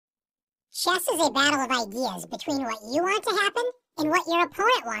Chess is a battle of ideas between what you want to happen and what your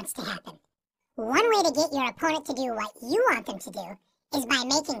opponent wants to happen. One way to get your opponent to do what you want them to do is by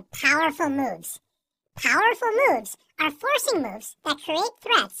making powerful moves. Powerful moves are forcing moves that create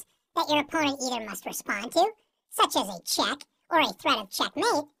threats that your opponent either must respond to, such as a check or a threat of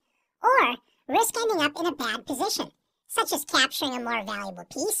checkmate, or risk ending up in a bad position, such as capturing a more valuable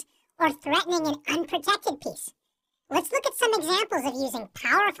piece or threatening an unprotected piece. Let's look at some examples of using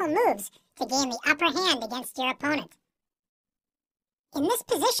powerful moves to gain the upper hand against your opponent. In this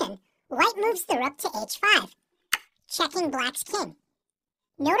position, white moves the rook to h5, checking black's king.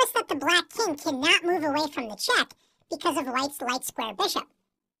 Notice that the black king cannot move away from the check because of white's light square bishop.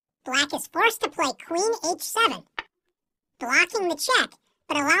 Black is forced to play queen h7, blocking the check,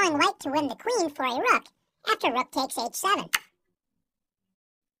 but allowing white to win the queen for a rook after rook takes h7.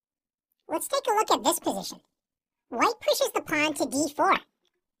 Let's take a look at this position. White pushes the pawn to d4,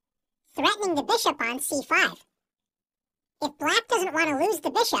 threatening the bishop on c5. If black doesn't want to lose the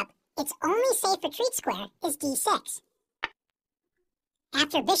bishop, its only safe retreat square is d6.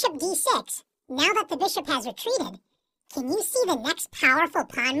 After bishop d6, now that the bishop has retreated, can you see the next powerful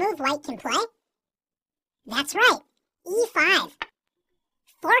pawn move white can play? That's right, e5,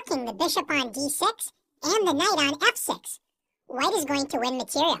 forking the bishop on d6 and the knight on f6. White is going to win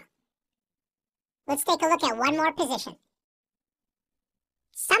material. Let's take a look at one more position.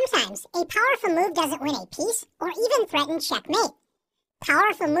 Sometimes a powerful move doesn't win a piece or even threaten checkmate.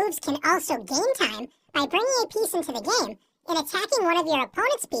 Powerful moves can also gain time by bringing a piece into the game and attacking one of your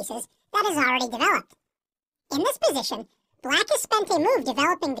opponent's pieces that is already developed. In this position, black has spent a move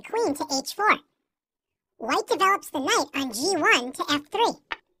developing the queen to h4. White develops the knight on g1 to f3,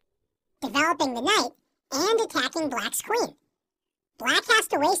 developing the knight and attacking black's queen. Black has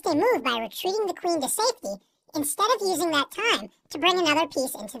to waste a move by retreating the queen to safety instead of using that time to bring another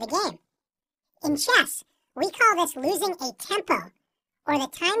piece into the game. In chess, we call this losing a tempo, or the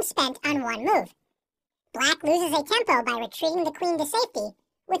time spent on one move. Black loses a tempo by retreating the queen to safety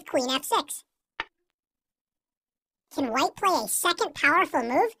with queen f6. Can white play a second powerful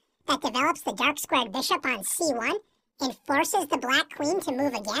move that develops the dark squared bishop on c1 and forces the black queen to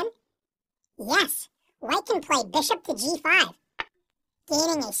move again? Yes, white can play bishop to g5,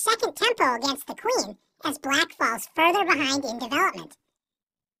 gaining a second tempo against the queen as black falls further behind in development.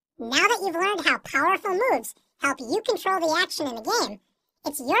 Now that you've learned how powerful moves help you control the action in the game,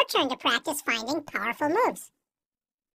 it's your turn to practice finding powerful moves.